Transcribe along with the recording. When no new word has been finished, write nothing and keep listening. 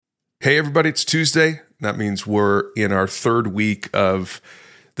Hey, everybody, it's Tuesday. That means we're in our third week of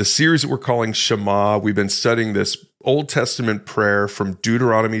the series that we're calling Shema. We've been studying this Old Testament prayer from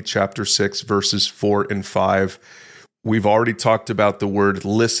Deuteronomy chapter 6, verses 4 and 5. We've already talked about the word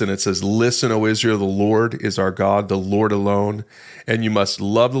listen. It says, "Listen, O Israel, the Lord is our God, the Lord alone. And you must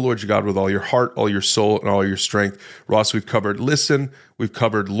love the Lord your God with all your heart, all your soul, and all your strength." Ross, we've covered listen, we've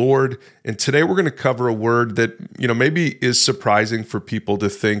covered Lord, and today we're going to cover a word that, maybe is surprising for people to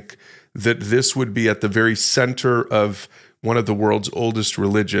think that this would be at the very center of one of the world's oldest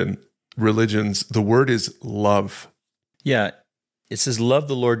religions. The word is love. Yeah, it says, love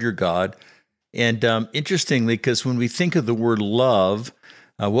the Lord your God. And interestingly, because when we think of the word love,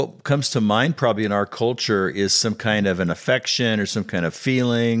 what comes to mind probably in our culture is some kind of an affection or some kind of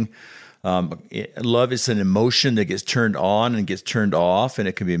feeling. Love is an emotion that gets turned on and gets turned off, and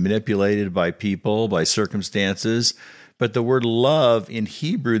it can be manipulated by people, by circumstances. But the word love in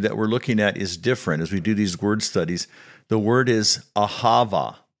Hebrew that we're looking at is different as we do these word studies. The word is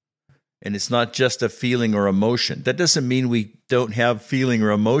ahava. And it's not just a feeling or emotion. That doesn't mean we don't have feeling or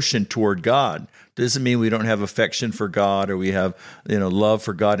emotion toward God. It doesn't mean we don't have affection for God or we have, love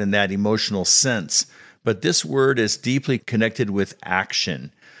for God in that emotional sense. But this word is deeply connected with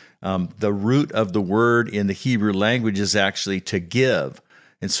action. The root of the word in the Hebrew language is actually to give.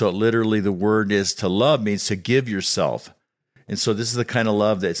 And so literally the word is to love means to give yourself. And so this is the kind of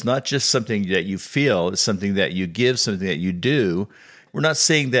love that's not just something that you feel, it's something that you give, something that you do. We're not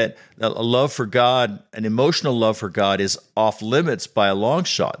saying that a love for God, an emotional love for God, is off limits by a long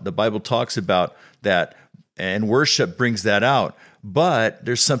shot. The Bible talks about that, and worship brings that out. But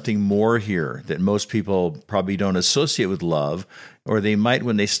there's something more here that most people probably don't associate with love, or they might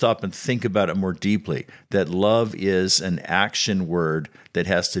when they stop and think about it more deeply, that love is an action word that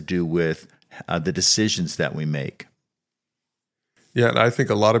has to do with the decisions that we make. Yeah, and I think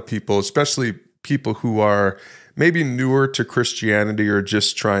a lot of people, especially people who are maybe newer to Christianity or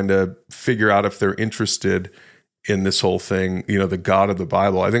just trying to figure out if they're interested in this whole thing, the God of the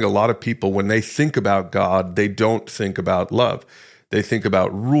Bible. I think a lot of people, when they think about God, they don't think about love. They think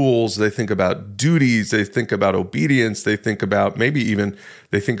about rules, they think about duties, they think about obedience, they think about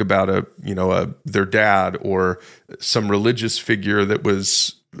their dad or some religious figure that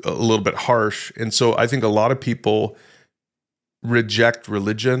was a little bit harsh. And so I think a lot of people reject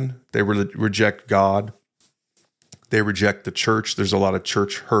religion, they reject God. They reject the church. There's a lot of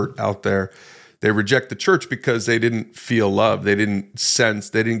church hurt out there. They reject the church because they didn't feel love. They didn't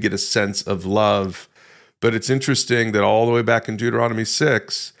get a sense of love. But it's interesting that all the way back in Deuteronomy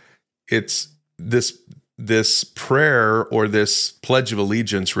 6, it's this prayer, or this pledge of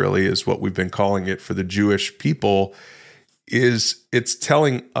allegiance really is what we've been calling it for the Jewish people, it's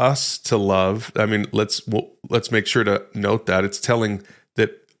telling us to love. I mean, let's make sure to note that.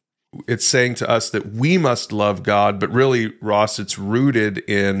 It's saying to us that we must love God, but really, Ross, it's rooted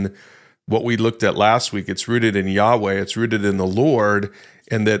in what we looked at last week. It's rooted in Yahweh. It's rooted in the Lord,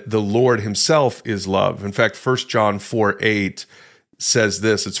 and that the Lord himself is love. In fact, 1 John 4:8 says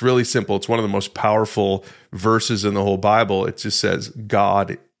this. It's really simple. It's one of the most powerful verses in the whole Bible. It just says,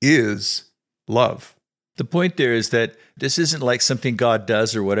 God is love. The point there is that this isn't like something God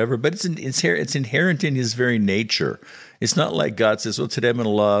does or whatever, but it's inherent in his very nature. It's not like God says, well, today I'm going to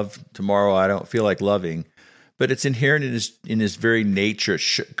love, tomorrow I don't feel like loving, but it's inherent in his very nature.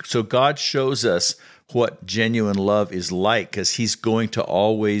 So God shows us what genuine love is like, because he's going to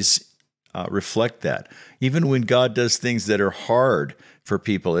always reflect that. Even when God does things that are hard for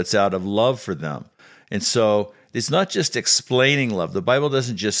people, it's out of love for them. And so it's not just explaining love. The Bible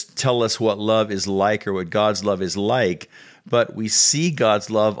doesn't just tell us what love is like or what God's love is like, but we see God's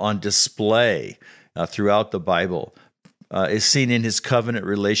love on display throughout the Bible. Is seen in his covenant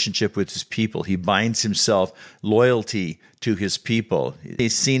relationship with his people. He binds himself loyalty to his people.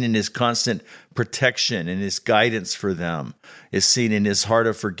 He's seen in his constant protection and his guidance for them. Is seen in his heart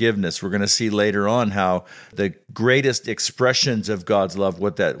of forgiveness. We're going to see later on how the greatest expressions of God's love,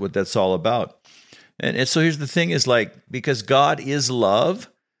 what that's all about. And so here's the thing is, because God is love,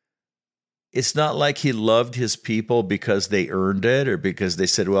 it's not like he loved his people because they earned it or because they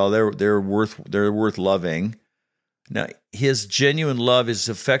said, well, they're worth loving. Now, his genuine love, his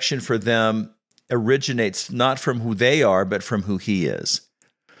affection for them originates not from who they are, but from who he is.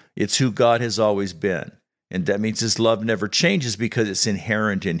 It's who God has always been. And that means his love never changes because it's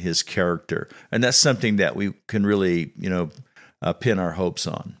inherent in his character. And that's something that we can really, pin our hopes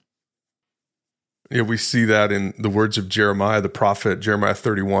on. Yeah, we see that in the words of Jeremiah, the prophet, Jeremiah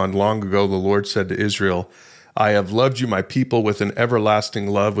 31. Long ago, the Lord said to Israel, I have loved you, my people, with an everlasting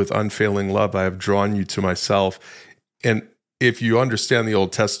love, with unfailing love. I have drawn you to myself. And if you understand the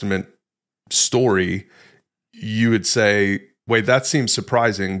Old Testament story, you would say, wait, that seems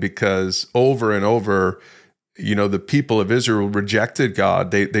surprising, because over and over, the people of Israel rejected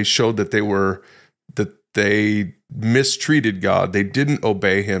God. They showed that they mistreated God. They didn't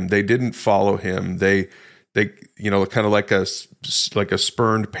obey him. They didn't follow him. They kind of like a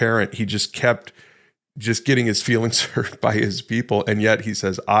spurned parent. He just kept getting his feelings hurt by his people. And yet he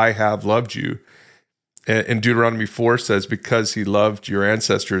says, I have loved you. And Deuteronomy 4 says, because he loved your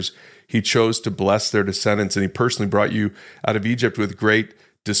ancestors, he chose to bless their descendants, and he personally brought you out of Egypt with great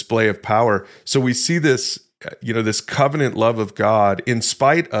display of power. So we see this, this covenant love of God in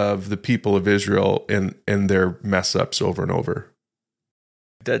spite of the people of Israel and their mess ups over and over.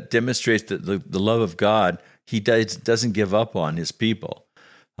 That demonstrates that the love of God, he doesn't give up on his people.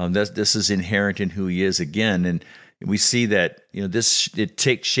 This is inherent in who he is again. And we see that, it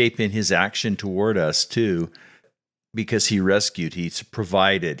takes shape in his action toward us too, because he rescued, he's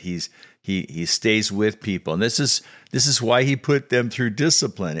provided, he stays with people. And this is why he put them through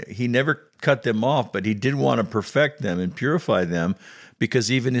discipline. He never cut them off, but he did want to perfect them and purify them,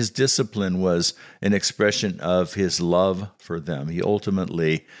 because even his discipline was an expression of his love for them. He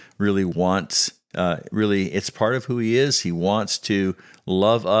ultimately really wants, it's part of who he is. He wants to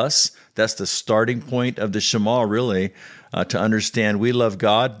love us. That's the starting point of the Shema, really, to understand we love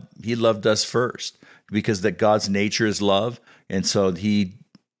God. He loved us first, because that God's nature is love. And so he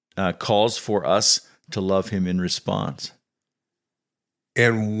calls for us to love him in response.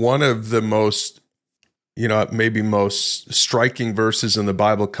 And one of the most, maybe most striking verses in the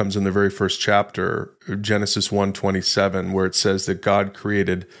Bible comes in the very first chapter, Genesis 1:27, where it says that God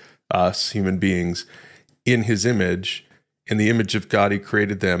created us, human beings, in his image. In the image of God, he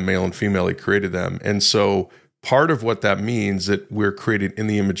created them, male and female, he created them. And so part of what that means, that we're created in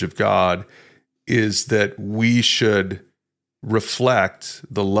the image of God, is that we should reflect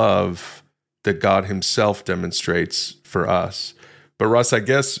the love that God himself demonstrates for us. But Russ, I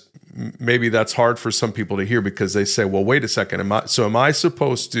guess maybe that's hard for some people to hear, because they say, well, wait a second. Am I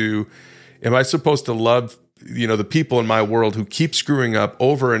supposed to love, the people in my world who keep screwing up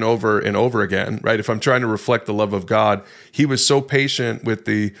over and over and over again, right? If I'm trying to reflect the love of God, he was so patient with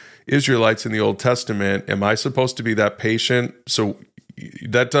the Israelites in the Old Testament. Am I supposed to be that patient? So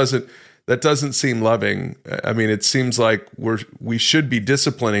that doesn't seem loving. I mean, it seems like we should be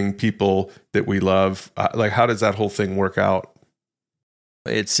disciplining people that we love. Like, how does that whole thing work out?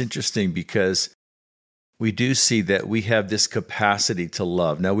 It's interesting, because we do see that we have this capacity to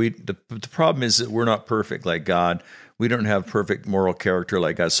love. Now, the problem is that we're not perfect like God. We don't have perfect moral character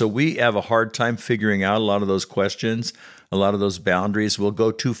like God. So we have a hard time figuring out a lot of those questions, a lot of those boundaries. We'll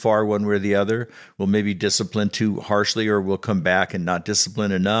go too far one way or the other. We'll maybe discipline too harshly, or we'll come back and not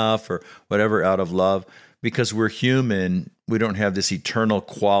discipline enough, or whatever, out of love. Because we're human, we don't have this eternal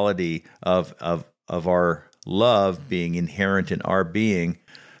quality of our love being inherent in our being.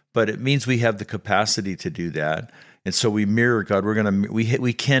 But it means we have the capacity to do that. And so we mirror God.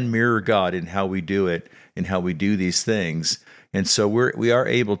 We can mirror God in how we do it, in how we do these things. And so we are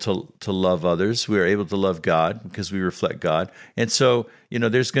able to love others. We are able to love God because we reflect God. And so,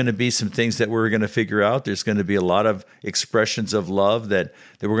 there's going to be some things that we're going to figure out. There's going to be a lot of expressions of love that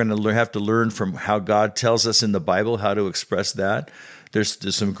we're going to have to learn from how God tells us in the Bible how to express that. There's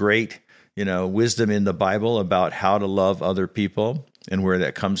some great, wisdom in the Bible about how to love other people and where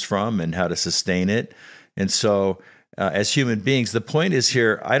that comes from and how to sustain it. And so as human beings, the point is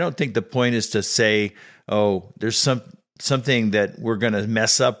here, I don't think the point is to say, oh, there's something that we're going to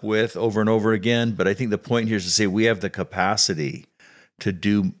mess up with over and over again. But I think the point here is to say we have the capacity to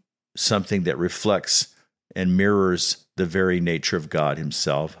do something that reflects and mirrors the very nature of God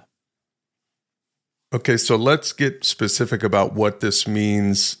himself. Okay, so let's get specific about what this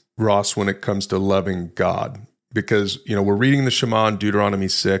means, Ross, when it comes to loving God. Because, we're reading the Shema in Deuteronomy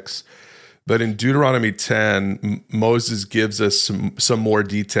 6, but in Deuteronomy 10, Moses gives us some more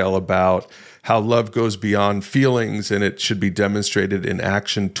detail about how love goes beyond feelings and it should be demonstrated in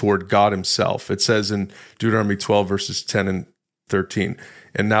action toward God himself. It says in Deuteronomy 12, verses 10 and 13,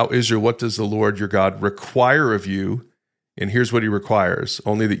 "And now, Israel, what does the Lord your God require of you?" And here's what he requires: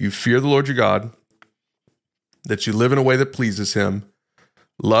 "Only that you fear the Lord your God, that you live in a way that pleases him,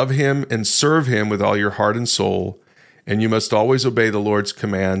 love him and serve him with all your heart and soul, and you must always obey the Lord's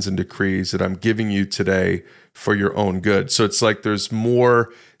commands and decrees that I'm giving you today for your own good." So it's like there's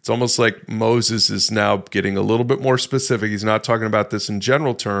more. It's almost like Moses is now getting a little bit more specific. He's not talking about this in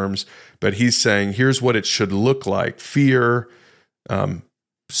general terms, but he's saying, here's what it should look like: fear,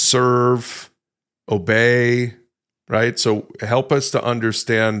 serve, obey, right? So help us to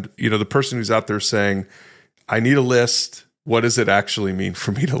understand, the person who's out there saying, I need a list, what does it actually mean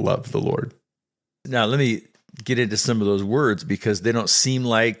for me to love the Lord? Now, let me get into some of those words because they don't seem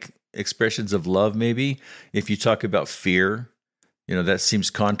like expressions of love, maybe. If you talk about fear, that seems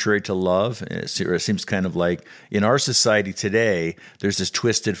contrary to love. It seems kind of like in our society today, there's this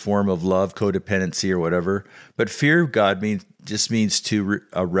twisted form of love, codependency or whatever. But fear of God just means to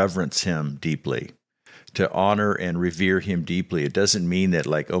reverence him deeply, to honor and revere him deeply. It doesn't mean that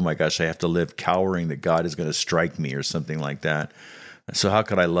like, oh my gosh, I have to live cowering that God is going to strike me or something like that. So how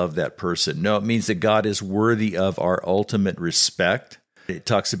could I love that person? No, it means that God is worthy of our ultimate respect. It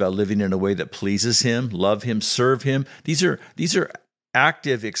talks about living in a way that pleases him, love him, serve him. These are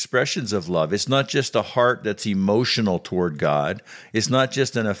active expressions of love. It's not just a heart that's emotional toward God. It's not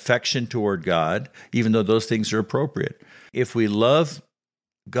just an affection toward God, even though those things are appropriate. If we love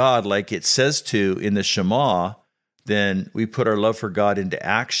God like it says to in the Shema, then we put our love for God into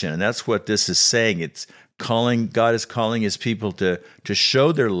action. And that's what this is saying. It's God is calling his people to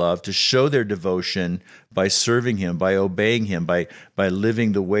show their love, to show their devotion by serving him, by obeying him, by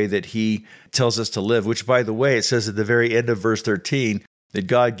living the way that he tells us to live, which, by the way, it says at the very end of verse 13 that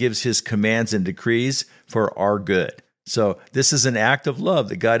God gives his commands and decrees for our good. So this is an act of love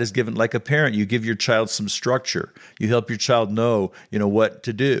that God has given. Like a parent, you give your child some structure. You help your child know, what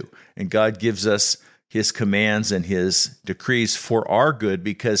to do. And God gives us his commands and his decrees for our good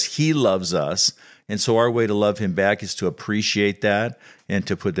because he loves us. And so our way to love him back is to appreciate that and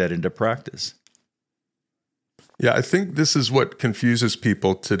to put that into practice. Yeah, I think this is what confuses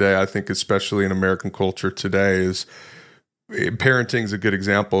people today. I think especially in American culture today is parenting is a good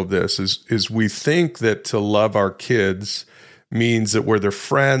example of this, is we think that to love our kids means that we're their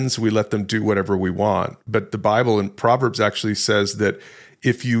friends, we let them do whatever we want. But the Bible in Proverbs actually says that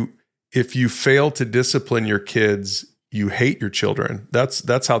if you fail to discipline your kids, you hate your children.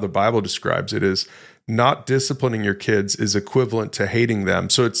 That's how the Bible describes it, is not disciplining your kids is equivalent to hating them.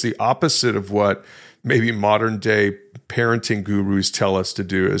 So it's the opposite of what maybe modern day parenting gurus tell us to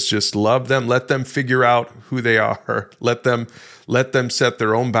do, is just love them, let them figure out who they are, let them set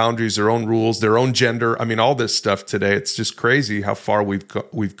their own boundaries, their own rules, their own gender. I mean, all this stuff today, it's just crazy how far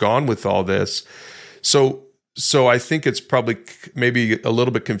we've gone with all this. So I think it's probably maybe a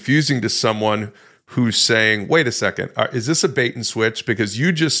little bit confusing to someone who's saying, wait a second, is this a bait and switch? Because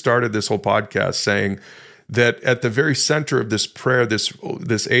you just started this whole podcast saying that at the very center of this prayer,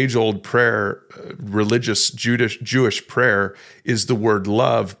 this age-old prayer, religious Jewish prayer, is the word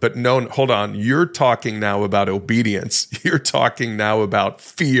love. But no, hold on, you're talking now about obedience. You're talking now about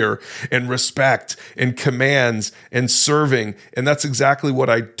fear and respect and commands and serving. And that's exactly what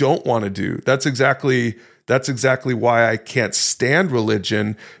I don't want to do. That's exactly why I can't stand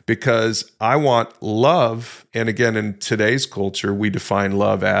religion, because I want love. And again, in today's culture, we define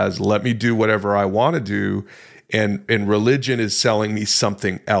love as let me do whatever I want to do. And religion is selling me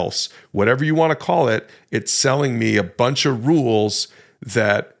something else. Whatever you want to call it, it's selling me a bunch of rules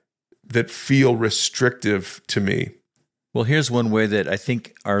that feel restrictive to me. Well, here's one way that I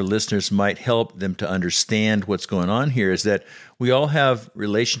think our listeners might help them to understand what's going on here is that we all have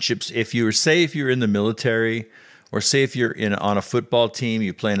relationships. If you're in the military, or say if you're on a football team,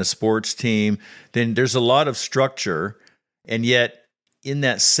 you play in a sports team, then there's a lot of structure. And yet in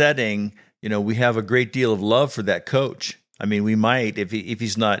that setting, we have a great deal of love for that coach. I mean, we might, if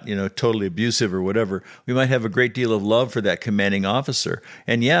he's not, totally abusive or whatever, we might have a great deal of love for that commanding officer.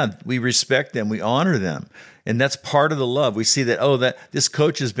 And yeah, we respect them, we honor them. And that's part of the love. We see that, that this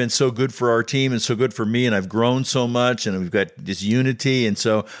coach has been so good for our team and so good for me, and I've grown so much, and we've got this unity. And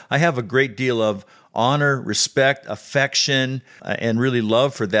so I have a great deal of honor, respect, affection, and really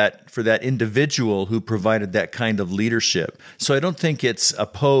love for that individual who provided that kind of leadership. So I don't think it's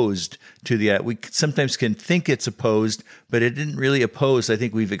opposed to we sometimes can think it's opposed, but it didn't really oppose. I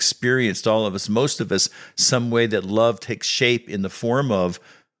think we've experienced, all of us, most of us, some way that love takes shape in the form of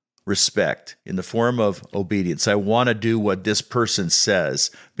respect, in the form of obedience. I want to do what this person says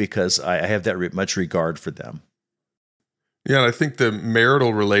because I have that much regard for them. Yeah, and I think the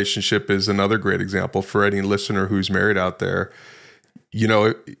marital relationship is another great example for any listener who's married out there.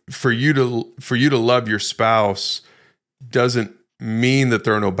 For you to love your spouse doesn't mean that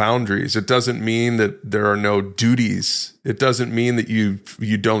there are no boundaries. It doesn't mean that there are no duties. It doesn't mean that you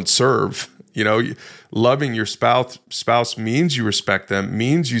don't serve. Loving your spouse means you respect them,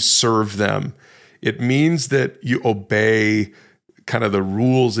 means you serve them. It means that you obey kind of the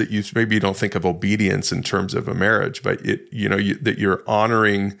rules that maybe you don't think of obedience in terms of a marriage, but that you're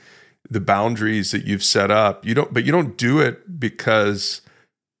honoring the boundaries that you've set up. You don't do it because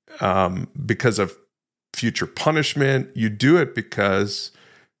of future punishment. You do it because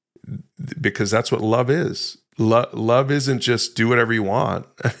that's what love is. love isn't just do whatever you want.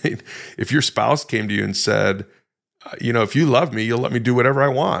 I mean, if your spouse came to you and said, if you love me, you'll let me do whatever I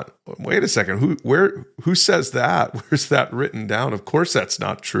want. Wait a second. Who says that? Where's that written down? Of course, that's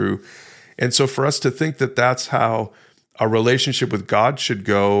not true. And so for us to think that that's how our relationship with God should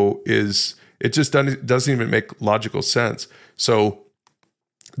go it just doesn't even make logical sense. So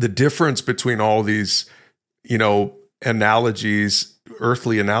the difference between all these, analogies,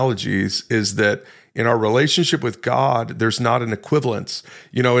 earthly analogies, is that in our relationship with God, there's not an equivalence.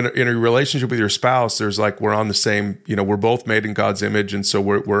 In a relationship with your spouse, there's like we're on the same. We're both made in God's image, and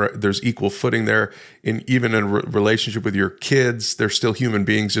so there's equal footing there. Even in a relationship with your kids, they're still human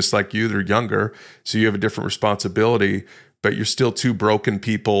beings, just like you. They're younger, so you have a different responsibility. But you're still two broken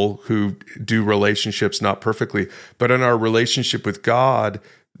people who do relationships not perfectly. But in our relationship with God,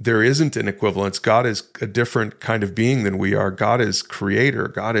 there isn't an equivalence. God is a different kind of being than we are. God is creator.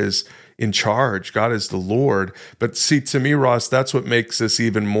 God is in charge. God is the Lord. But see, to me, Ross, that's what makes this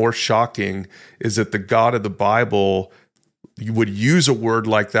even more shocking, is that the God of the Bible would use a word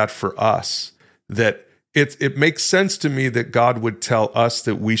like that for us. That it makes sense to me that God would tell us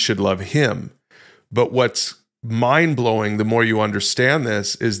that we should love him. But what's mind-blowing, the more you understand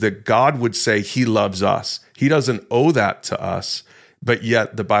this, is that God would say he loves us. He doesn't owe that to us, but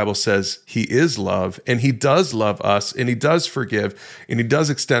yet the Bible says he is love, and he does love us, and he does forgive, and he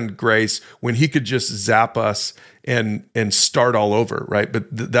does extend grace when he could just zap us and start all over, right? But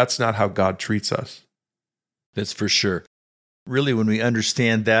that's not how God treats us. That's for sure. Really, when we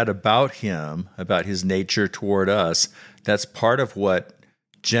understand that about him, about his nature toward us, that's part of what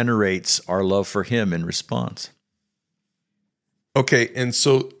generates our love for him in response. Okay, and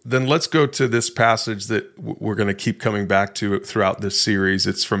so then let's go to this passage that we're going to keep coming back to throughout this series.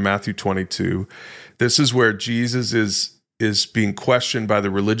 It's from Matthew 22. This is where Jesus is being questioned by the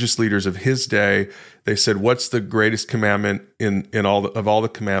religious leaders of his day. They said, "What's the greatest commandment in all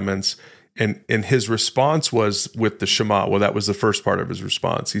the commandments?" And his response was with the Shema. Well, that was the first part of his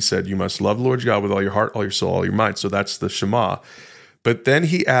response. He said, "You must love the Lord your God with all your heart, all your soul, all your mind." So that's the Shema. But then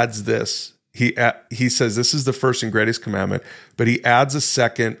he adds this. He says this is the first and greatest commandment, but he adds a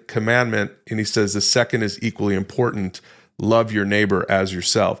second commandment, and he says the second is equally important: love your neighbor as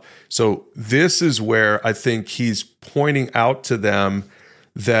yourself. So this is where I think he's pointing out to them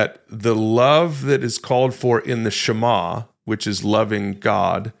that the love that is called for in the Shema, which is loving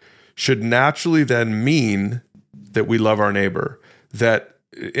God, should naturally then mean that we love our neighbor.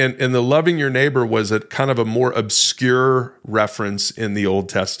 And the loving your neighbor was a kind of a more obscure reference in the Old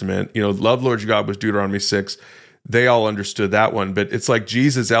Testament. Love Lord your God was Deuteronomy 6. They all understood that one, but it's like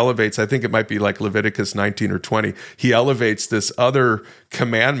Jesus elevates, I think it might be like Leviticus 19 or 20. He elevates this other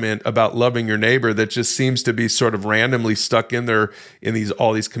commandment about loving your neighbor that just seems to be sort of randomly stuck in there in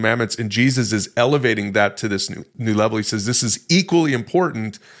all these commandments. And Jesus is elevating that to this new level. He says, this is equally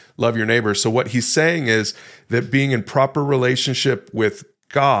important, love your neighbor. So what he's saying is that being in proper relationship with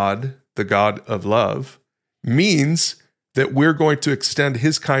God, the God of love, means that we're going to extend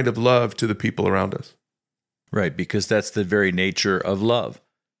his kind of love to the people around us. Right, because that's the very nature of love.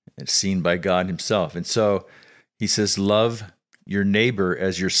 It's seen by God himself. And so he says, love your neighbor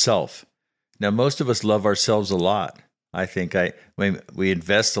as yourself. Now, most of us love ourselves a lot. I think we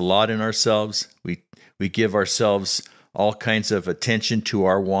invest a lot in ourselves. We give ourselves all kinds of attention to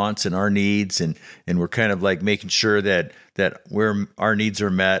our wants and our needs, and we're kind of like making sure that our needs are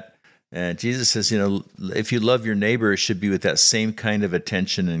met. And Jesus says, if you love your neighbor, it should be with that same kind of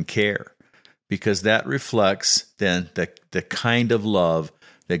attention and care, because that reflects then the kind of love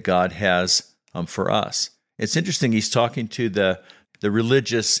that God has for us. It's interesting. He's talking to the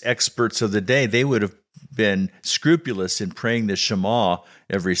religious experts of the day. They would have been scrupulous in praying the Shema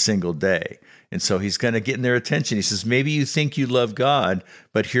every single day. And so he's going to get in their attention. He says, maybe you think you love God,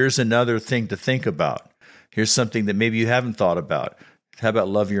 but here's another thing to think about. Here's something that maybe you haven't thought about. How about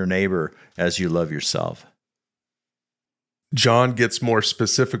love your neighbor as you love yourself? John gets more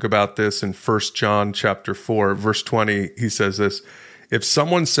specific about this in 1 John chapter 4, verse 20. He says this, if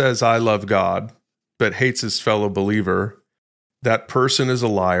someone says, I love God, but hates his fellow believer, that person is a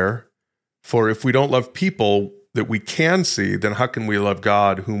liar. For if we don't love people that we can see, then how can we love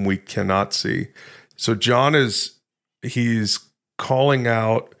God whom we cannot see? So John he's calling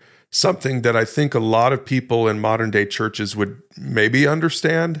out something that I think a lot of people in modern day churches would maybe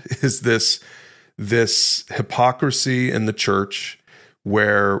understand, is this hypocrisy in the church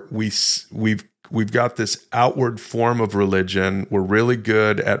where we've got this outward form of religion. We're really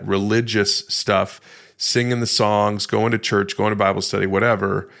good at religious stuff, singing the songs, going to church, going to Bible study,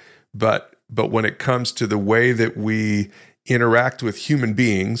 whatever. But when it comes to the way that we interact with human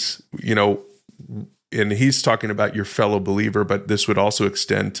beings, and he's talking about your fellow believer, but this would also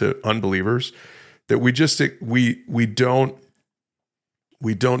extend to unbelievers, that we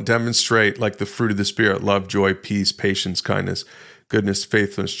don't demonstrate like the fruit of the Spirit: love, joy, peace, patience, kindness, goodness,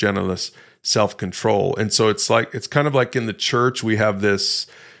 faithfulness, gentleness, self-control. And so it's kind of like in the church, we have these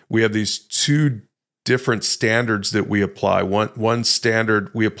two different standards that we apply. One standard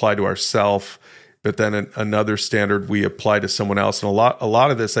we apply to ourselves, but then another standard we apply to someone else. And a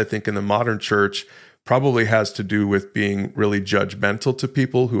lot of this, I think, in the modern church probably has to do with being really judgmental to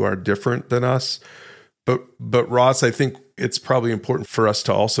people who are different than us. But Ross, I think it's probably important for us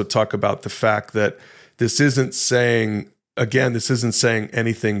to also talk about the fact that this isn't saying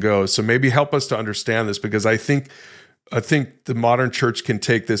anything goes. So maybe help us to understand this, because I think the modern church can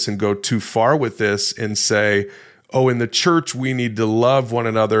take this and go too far with this and say, oh, in the church, we need to love one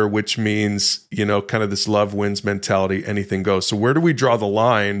another, which means, kind of this love wins mentality, anything goes. So where do we draw the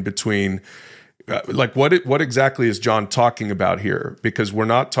line between, what exactly is John talking about here? Because we're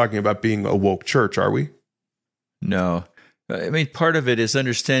not talking about being a woke church, are we? No. I mean, part of it is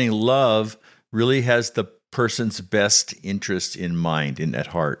understanding love really has the person's best interest in mind and at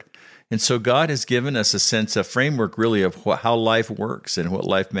heart. And so God has given us a framework really of how life works and how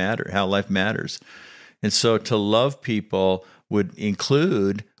life matters. And so to love people would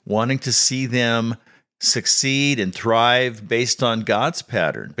include wanting to see them succeed and thrive based on God's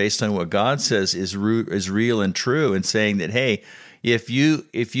pattern, based on what God says is real and true, and saying that, hey, if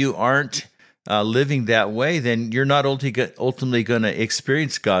you aren't living that way, then you're not ultimately going to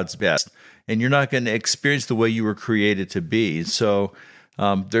experience God's best, and you're not going to experience the way you were created to be. So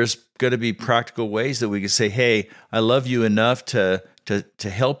there's going to be practical ways that we can say, hey, I love you enough to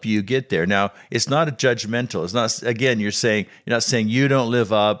help you get there. Now, it's not a judgmental. It's not, again, you're not saying you don't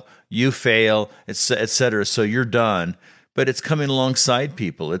live up, you fail, et cetera, so you're done. But it's coming alongside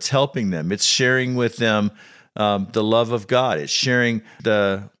people. It's helping them. It's sharing with them the love of God. It's sharing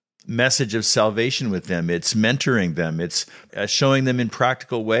the message of salvation with them. It's mentoring them. It's showing them in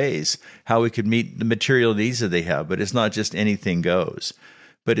practical ways how we could meet the material needs that they have. But it's not just anything goes.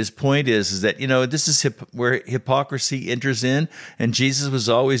 But his point is that, this is where hypocrisy enters in, and Jesus was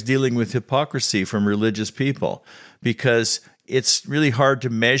always dealing with hypocrisy from religious people, because it's really hard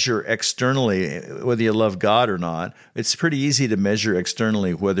to measure externally whether you love God or not. It's pretty easy to measure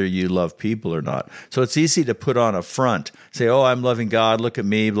externally whether you love people or not. So it's easy to put on a front, say, oh, I'm loving God, look at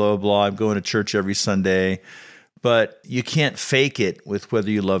me, blah, blah, blah, I'm going to church every Sunday. But you can't fake it with whether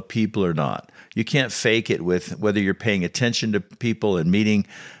you love people or not. You can't fake it with whether you're paying attention to people and meeting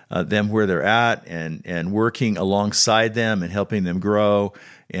them where they're at and working alongside them and helping them grow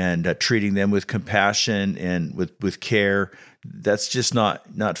and treating them with compassion and with care. That's just not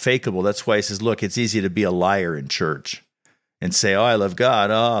fakeable. That's why he says, look, it's easy to be a liar in church and say, oh, I love God.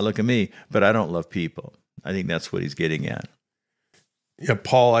 Oh, look at me. But I don't love people. I think that's what he's getting at. Yeah,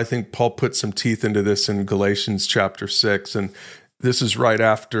 I think Paul put some teeth into this in Galatians chapter 6. And this is right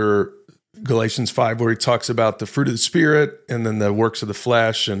after Galatians 5, where he talks about the fruit of the Spirit and then the works of the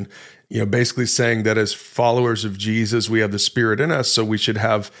flesh. And, basically saying that as followers of Jesus, we have the Spirit in us, so we should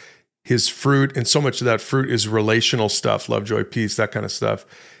have his fruit. And so much of that fruit is relational stuff, love, joy, peace, that kind of stuff.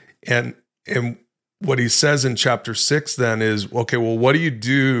 And what he says in chapter 6 then is, okay, well, what do you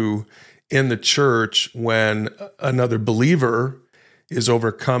do in the church when another believer is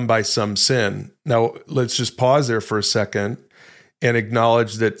overcome by some sin? Now, let's just pause there for a second and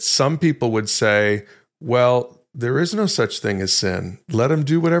acknowledge that some people would say, well, there is no such thing as sin. Let them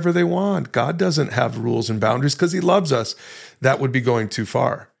do whatever they want. God doesn't have rules and boundaries because he loves us. That would be going too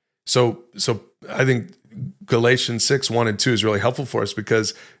far. So I think Galatians 6, 1 and 2 is really helpful for us,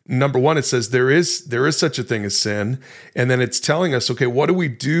 because number one, it says there is such a thing as sin. And then it's telling us, okay, what do we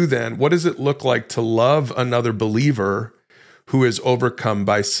do then? What does it look like to love another believer who is overcome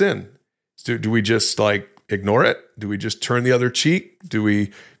by sin? Do we just ignore it? Do we just turn the other cheek? Do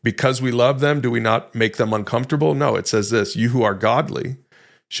we, because we love them, do we not make them uncomfortable? No, it says this: you who are godly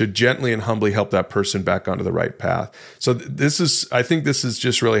should gently and humbly help that person back onto the right path. So I think this is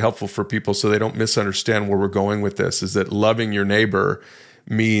just really helpful for people so they don't misunderstand where we're going with this, is that loving your neighbor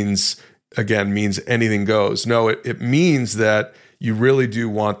means anything goes. No, it means that you really do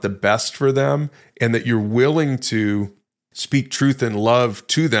want the best for them and that you're willing to speak truth and love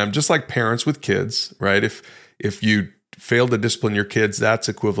to them, just like parents with kids, right? If you fail to discipline your kids, that's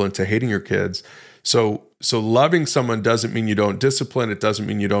equivalent to hating your kids. So loving someone doesn't mean you don't discipline. It doesn't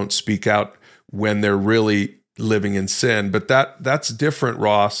mean you don't speak out when they're really living in sin. But that's different,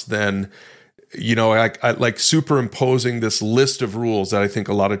 Ross, than like superimposing this list of rules that I think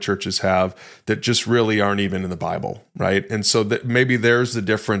a lot of churches have that just really aren't even in the Bible, right? And so that maybe there's the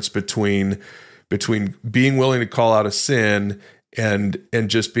difference between between being willing to call out a sin and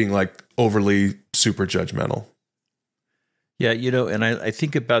just being like overly super judgmental. Yeah, and I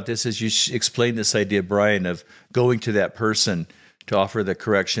think about this as you explain this idea, Brian, of going to that person to offer the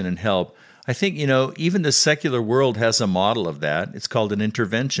correction and help. I think, even the secular world has a model of that. It's called an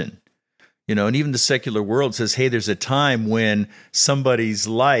intervention. And even the secular world says, hey, there's a time when somebody's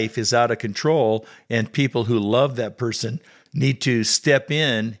life is out of control and people who love that person need to step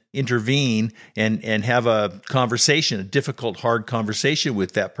in, intervene, and have a conversation, a difficult, hard conversation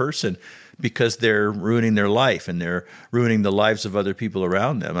with that person because they're ruining their life and they're ruining the lives of other people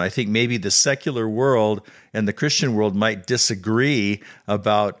around them. And I think maybe the secular world and the Christian world might disagree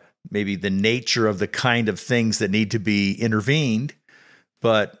about maybe the nature of the kind of things that need to be intervened,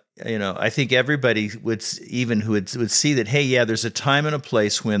 but I think everybody would see that, hey, yeah, there's a time and a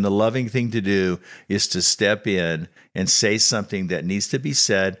place when the loving thing to do is to step in and say something that needs to be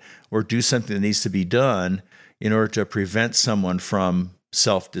said or do something that needs to be done in order to prevent someone from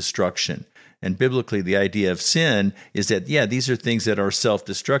self-destruction. And biblically, the idea of sin is that, yeah, these are things that are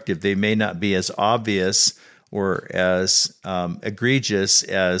self-destructive. They may not be as obvious or as egregious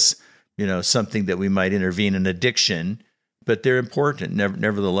as, something that we might intervene in addiction, but they're important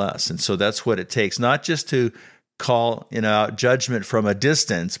nevertheless. And so that's what it takes, not just to call out judgment from a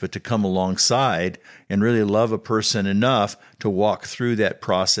distance, but to come alongside and really love a person enough to walk through that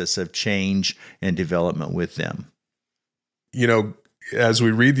process of change and development with them. As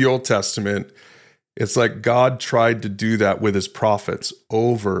we read the Old Testament, it's like God tried to do that with his prophets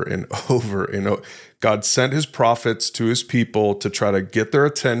over and over and over. God sent his prophets to his people to try to get their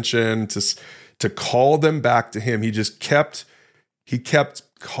attention, to call them back to him. He kept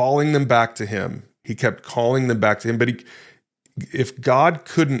calling them back to him. He kept calling them back to him. But if God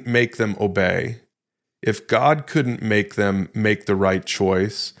couldn't make them obey, if God couldn't make them make the right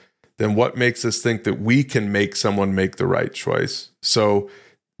choice, then what makes us think that we can make someone make the right choice? So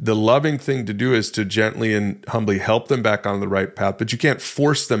the loving thing to do is to gently and humbly help them back on the right path, but you can't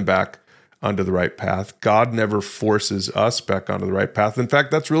force them back onto the right path. God never forces us back onto the right path. In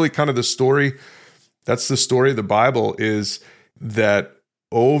fact, that's really kind of the story. That's the story of the Bible, is that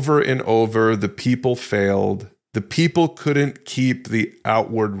over and over the people failed. The people couldn't keep the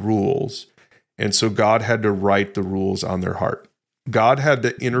outward rules. And so God had to write the rules on their heart. God had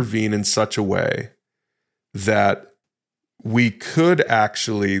to intervene in such a way that we could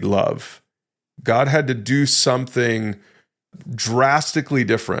actually love. God had to do something drastically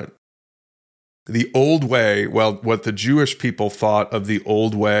different. The old way, well, what the Jewish people thought of the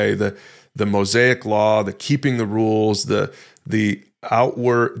old way, the Mosaic law, the keeping the rules, the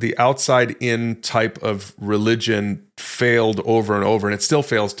outside in type of religion failed over and over, and it still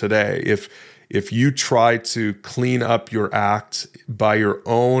fails today. If you try to clean up your act by your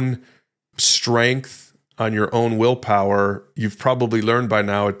own strength, on your own willpower, you've probably learned by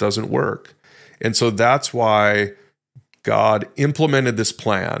now it doesn't work. And so that's why God implemented this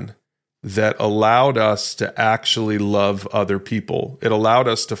plan that allowed us to actually love other people. It allowed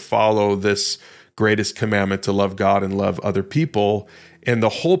us to follow this greatest commandment, to love God and love other people. And the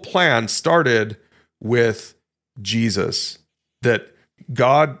whole plan started with Jesus, that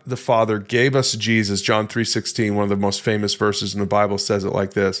God the Father gave us Jesus. John 3:16, one of the most famous verses in the Bible, says it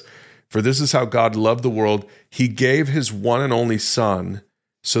like this: "For this is how God loved the world. He gave his one and only Son,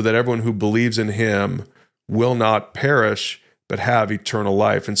 so that everyone who believes in him will not perish, but have eternal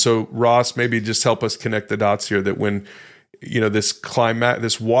life." And so, Ross, maybe just help us connect the dots here, that when,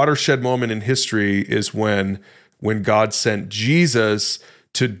 this watershed moment in history is when God sent Jesus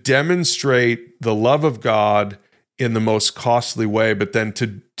to demonstrate the love of God in the most costly way, but then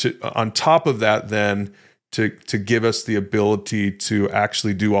to on top of that, then to give us the ability to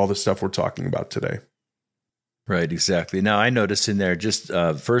actually do all the stuff we're talking about today. Right, exactly. Now, I noticed in there, just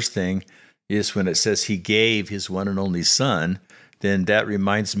first thing is when it says he gave his one and only Son, then that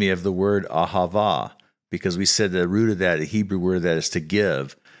reminds me of the word ahava, because we said the root of that, the Hebrew word that is to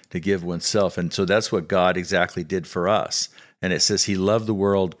give oneself. And so that's what God exactly did for us. And it says he loved the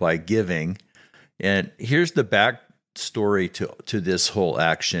world by giving. And here's the backstory to this whole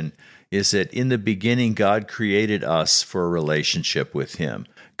action, is that in the beginning, God created us for a relationship with him.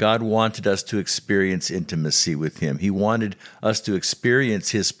 God wanted us to experience intimacy with him. He wanted us to experience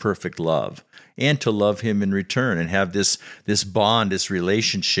his perfect love and to love him in return and have this bond, this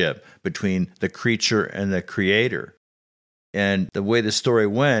relationship between the creature and the creator. And the way the story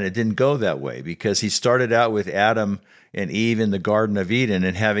went, it didn't go that way, because he started out with Adam and Eve in the Garden of Eden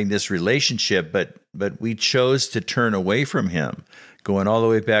and having this relationship, but we chose to turn away from him, going all the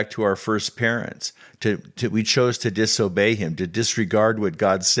way back to our first parents. We chose to disobey him, to disregard what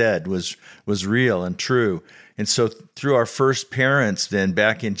God said was real and true. And so through our first parents, then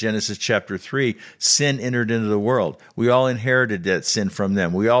back in Genesis chapter 3, sin entered into the world. We all inherited that sin from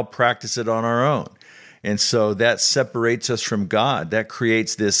them. We all practice it on our own. And so that separates us from God. That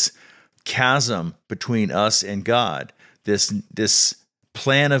creates this chasm between us and God. This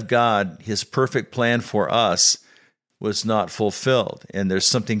plan of God, his perfect plan for us, was not fulfilled. And there's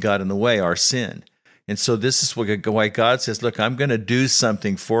something got in the way, our sin. And so this is why God says, look, I'm going to do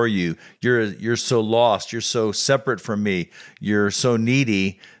something for you. You're so lost. You're so separate from me. You're so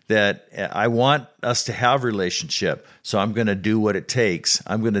needy that I want us to have relationship. So I'm going to do what it takes.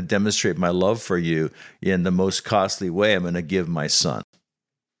 I'm going to demonstrate my love for you in the most costly way. I'm going to give my son.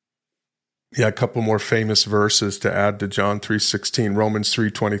 Yeah, a couple more famous verses to add to John 3:16, Romans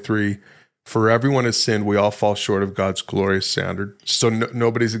 3:23. For everyone has sinned, we all fall short of God's glorious standard. So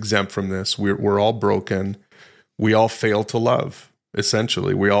nobody's exempt from this. We're all broken. We all fail to love,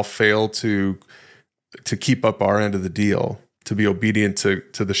 essentially. We all fail to keep up our end of the deal, to be obedient to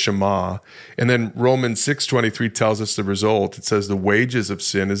the Shema. And then Romans 6:23 tells us the result. It says the wages of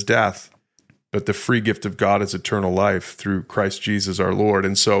sin is death, but the free gift of God is eternal life through Christ Jesus our Lord.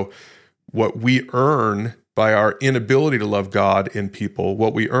 And so what we earn by our inability to love God in people,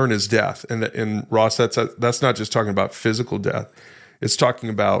 what we earn is death. And Ross, that's not just talking about physical death. It's talking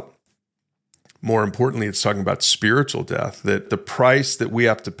about, more importantly, it's talking about spiritual death, that the price that we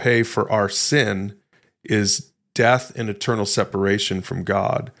have to pay for our sin is death and eternal separation from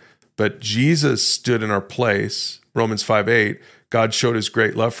God. But Jesus stood in our place. Romans 5:8, God showed his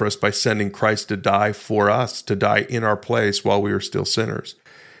great love for us by sending Christ to die for us, to die in our place while we were still sinners.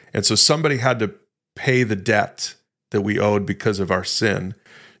 And so somebody had to pay the debt that we owed because of our sin.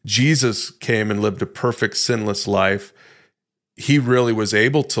 Jesus came and lived a perfect, sinless life. He really was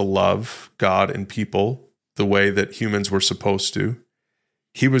able to love God and people the way that humans were supposed to.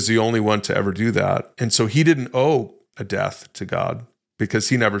 He was the only one to ever do that. And so he didn't owe a death to God because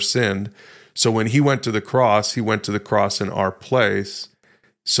he never sinned. So when he went to the cross in our place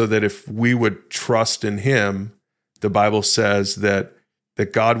so that if we would trust in him, the Bible says that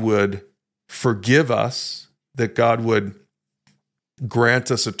God would forgive us, that God would grant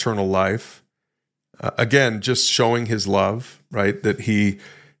us eternal life. Again, just showing his love, right? That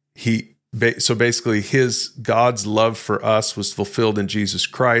so basically God's love for us was fulfilled in Jesus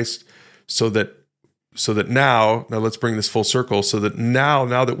Christ, so that now let's bring this full circle, so that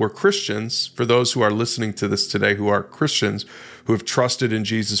now that we're Christians, for those who are listening to this today who are Christians, who have trusted in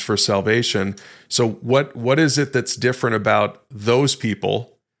Jesus for salvation, so what is it that's different about those people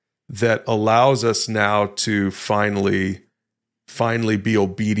that allows us now to finally be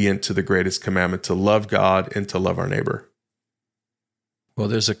obedient to the greatest commandment, to love God and to love our neighbor? Well,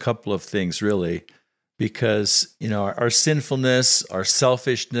 there's a couple of things, really, because our sinfulness, our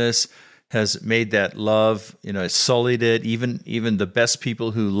selfishness has made that love, sullied it. Even the best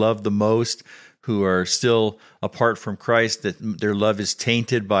people who love the most, who are still apart from Christ, that their love is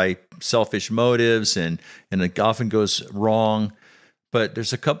tainted by selfish motives, and it often goes wrong. But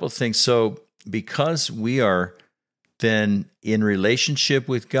there's a couple of things. So because we are then in relationship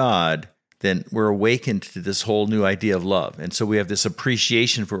with God, then we're awakened to this whole new idea of love. And so we have this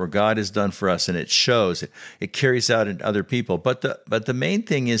appreciation for what God has done for us, and it shows. It carries out in other people. But the main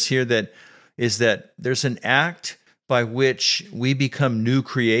thing is here that there's an act by which we become new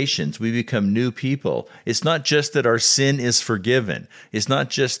creations, we become new people. It's not just that our sin is forgiven. It's not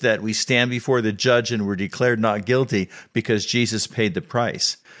just that we stand before the judge and we're declared not guilty because Jesus paid the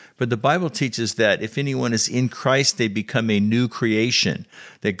price. But the Bible teaches that if anyone is in Christ, they become a new creation,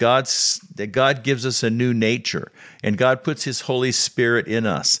 that God gives us a new nature, and God puts his Holy Spirit in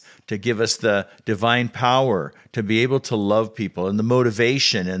us to give us the divine power to be able to love people, and the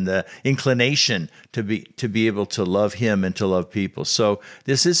motivation and the inclination to be able to love him and to love people. So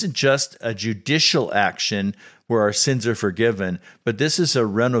this isn't just a judicial action where our sins are forgiven, but this is a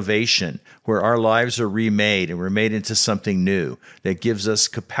renovation where our lives are remade and we're made into something new that gives us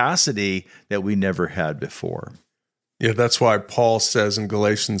capacity that we never had before. Yeah, that's why Paul says in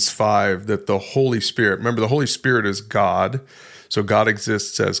Galatians 5 that the Holy Spirit, remember the Holy Spirit is God. So God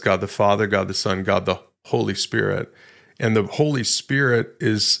exists as God the Father, God the Son, God the Holy Spirit. And the Holy Spirit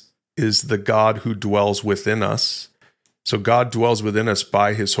is the God who dwells within us. So God dwells within us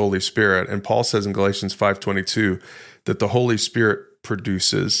by his Holy Spirit. And Paul says in Galatians 5:22 that the Holy Spirit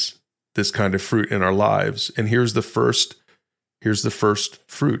produces this kind of fruit in our lives. And here's the first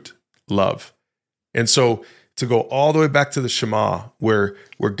fruit, love. And so to go all the way back to the Shema, where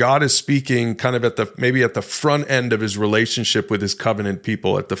God is speaking kind of maybe at the front end of his relationship with his covenant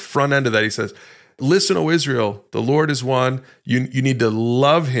people. At the front end of that, he says, listen, O Israel, the Lord is one. You need to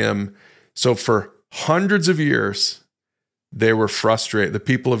love him. So for hundreds of years, they were frustrated. The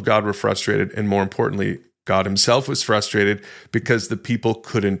people of God were frustrated. And more importantly, God himself was frustrated because the people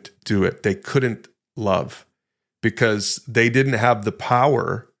couldn't do it. They couldn't love because they didn't have the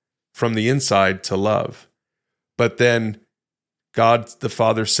power from the inside to love. But then God the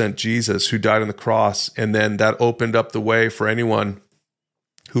Father sent Jesus, who died on the cross, and then that opened up the way for anyone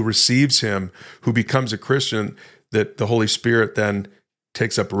who receives him, who becomes a Christian, that the Holy Spirit then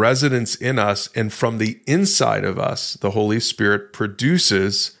takes up residence in us, and from the inside of us, the Holy Spirit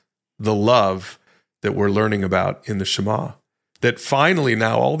produces the love that we're learning about in the Shema. That finally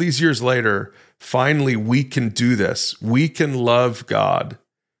now, all these years later, finally we can do this. We can love God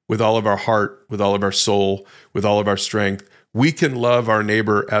with all of our heart, with all of our soul, with all of our strength. We can love our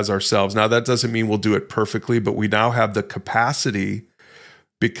neighbor as ourselves. Now, that doesn't mean we'll do it perfectly, but we now have the capacity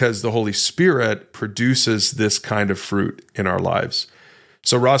because the Holy Spirit produces this kind of fruit in our lives.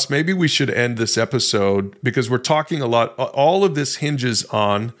 So, Ross, maybe we should end this episode because we're talking a lot. All of this hinges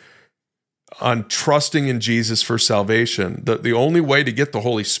on trusting in Jesus for salvation. The only way to get the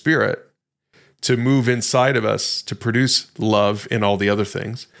Holy Spirit to move inside of us to produce love in all the other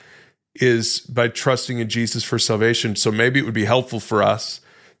things is by trusting in Jesus for salvation. So maybe it would be helpful for us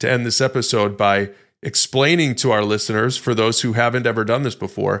to end this episode by explaining to our listeners, for those who haven't ever done this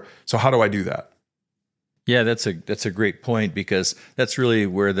before, so how do I do that? Yeah, that's a great point, because that's really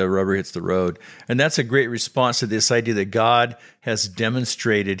where the rubber hits the road. And that's a great response to this idea that God has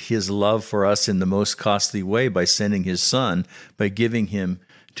demonstrated his love for us in the most costly way by sending his son, by giving him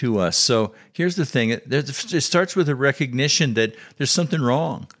to us. So here's the thing. It starts with a recognition that there's something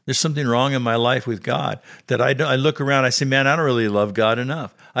wrong. There's something wrong in my life with God, that I look around, I say, man, I don't really love God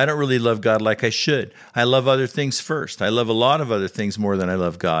enough. I don't really love God like I should. I love other things first. I love a lot of other things more than I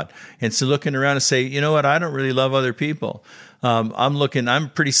love God. And so looking around and say, you know what? I don't really love other people. I'm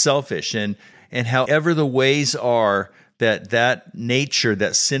pretty selfish. And however the ways are that nature,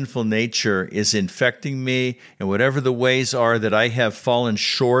 that sinful nature is infecting me, and whatever the ways are that I have fallen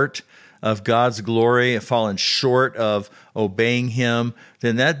short of God's glory, fallen short of obeying him,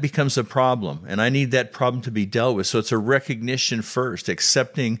 then that becomes a problem. And I need that problem to be dealt with. So it's a recognition first,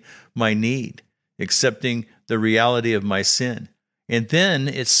 accepting my need, accepting the reality of my sin. And then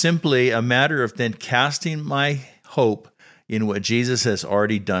it's simply a matter of then casting my hope in what Jesus has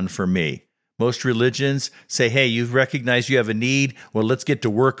already done for me. Most religions say, hey, you've recognized you have a need. Well, let's get to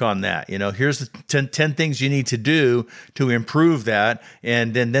work on that. Here's the 10 things you need to do to improve that,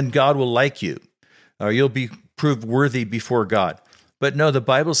 and then God will like you, or you'll be proved worthy before God. But no, the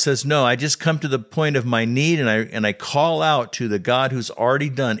Bible says, no, I just come to the point of my need, and I call out to the God who's already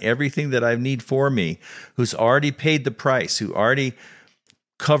done everything that I need for me, who's already paid the price, who already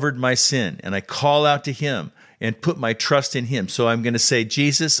covered my sin, and I call out to him and put my trust in him. So I'm going to say,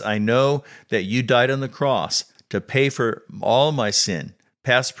 Jesus, I know that you died on the cross to pay for all my sin,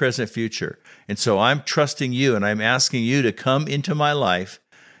 past, present, future. And so I'm trusting you, and I'm asking you to come into my life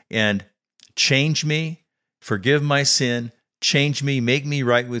and change me, forgive my sin, change me, make me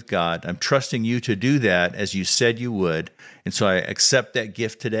right with God. I'm trusting you to do that as you said you would. And so I accept that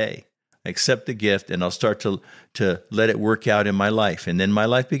gift today. I accept the gift, and I'll start to let it work out in my life. And then my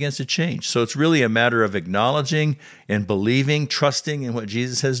life begins to change. So it's really a matter of acknowledging and believing, trusting in what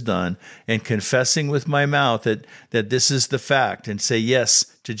Jesus has done, and confessing with my mouth that this is the fact, and say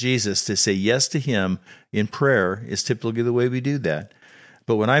yes to Jesus. To say yes to him in prayer is typically the way we do that.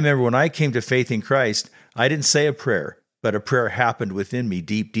 But when I came to faith in Christ, I didn't say a prayer, but a prayer happened within me,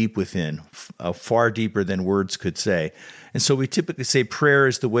 deep, deep within, far deeper than words could say. And so we typically say prayer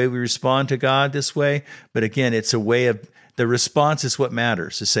is the way we respond to God this way. But again, it's a way of, the response is what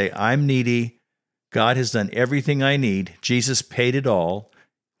matters. To say, I'm needy. God has done everything I need. Jesus paid it all.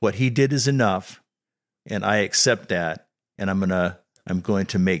 What he did is enough. And I accept that. And I'm going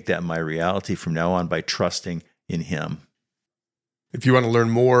to make that my reality from now on by trusting in him. If you want to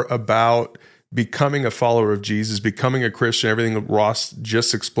learn more about becoming a follower of Jesus, becoming a Christian, everything that Ross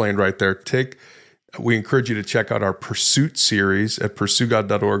just explained right there, we encourage you to check out our Pursuit series at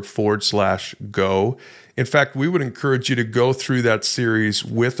pursuegod.org/go. In fact, we would encourage you to go through that series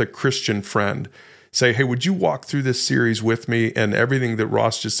with a Christian friend. Say, hey, would you walk through this series with me? And everything that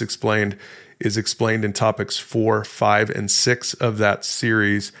Ross just explained is explained in topics 4, 5, and 6 of that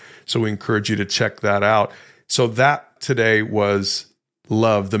series. So we encourage you to check that out. So that today was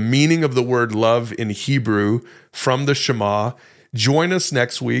love. The meaning of the word love in Hebrew from the Shema Join us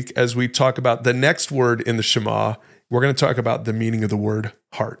next week as we talk about the next word in the Shema. We're going to talk about the meaning of the word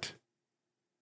heart.